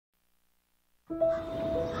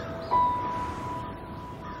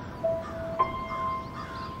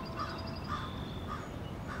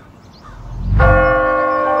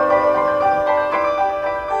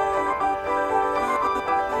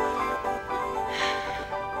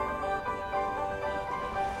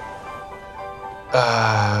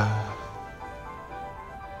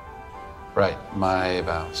Right, my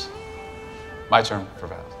vows. My term for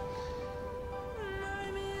vows.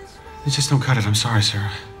 I just don't cut it. I'm sorry,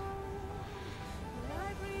 Sarah.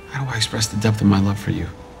 How do I express the depth of my love for you?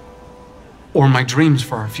 Or my dreams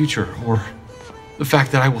for our future? Or the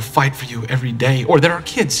fact that I will fight for you every day? Or that our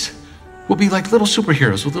kids will be like little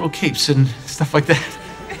superheroes with little capes and stuff like that?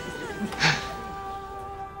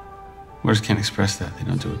 Words can't express that. They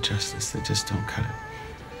don't do it justice. They just don't cut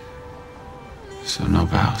it. So no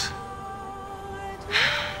vows.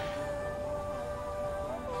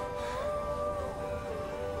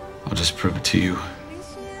 I'll just prove it to you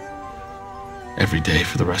every day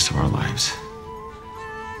for the rest of our lives.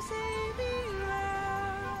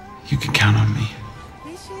 You can count on me.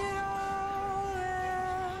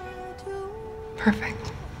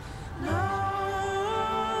 Perfect.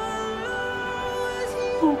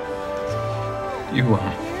 You,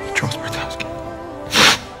 Charles Bartowski,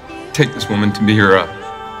 take this woman to be your,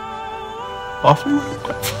 offering?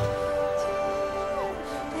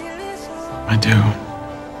 I do.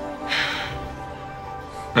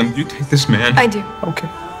 And you take this man? I do. Okay.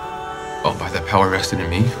 Well, by the power vested in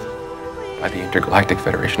me, by the Intergalactic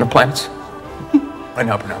Federation of Planets, I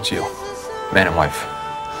now pronounce you man and wife.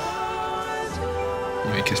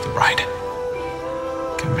 You may kiss the bride.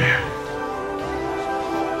 Come here.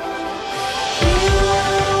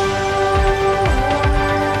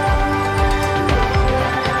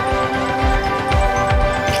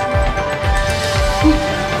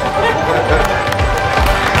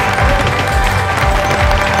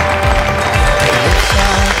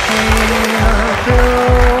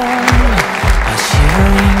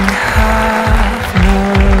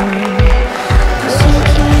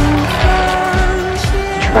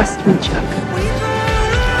 Trust me, Chuck.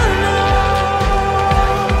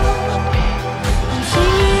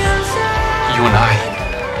 You and I,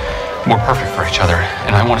 we're perfect for each other,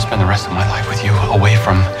 and I want to spend the rest of my life with you, away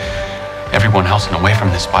from everyone else and away from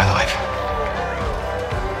this spy life.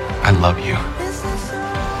 I love you.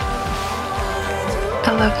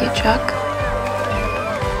 I love you, Chuck.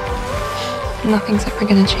 Nothing's ever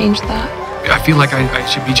gonna change that. I feel like I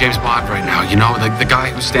should be James Bond right now, you know? Like the guy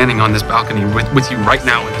who's standing on this balcony with you right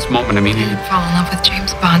now in this moment. I mean, I didn't fall in love with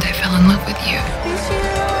James Bond. I fell in love with you.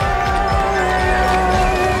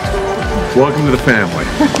 Welcome to the family.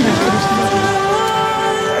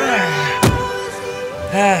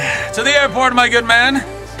 To the airport, my good man.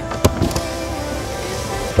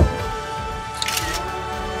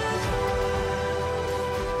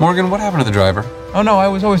 Morgan, what happened to the driver? Oh, no, I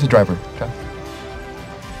was always a driver, Chuck.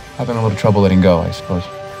 Having a little trouble letting go, I suppose.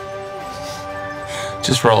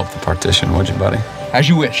 Just roll up the partition, would you, buddy? As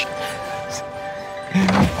you wish.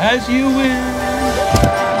 As you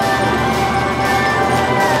wish.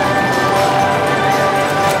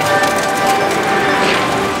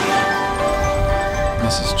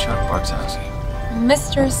 Mrs. Chuck Bartowski.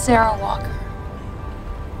 Mr. Sarah Walker.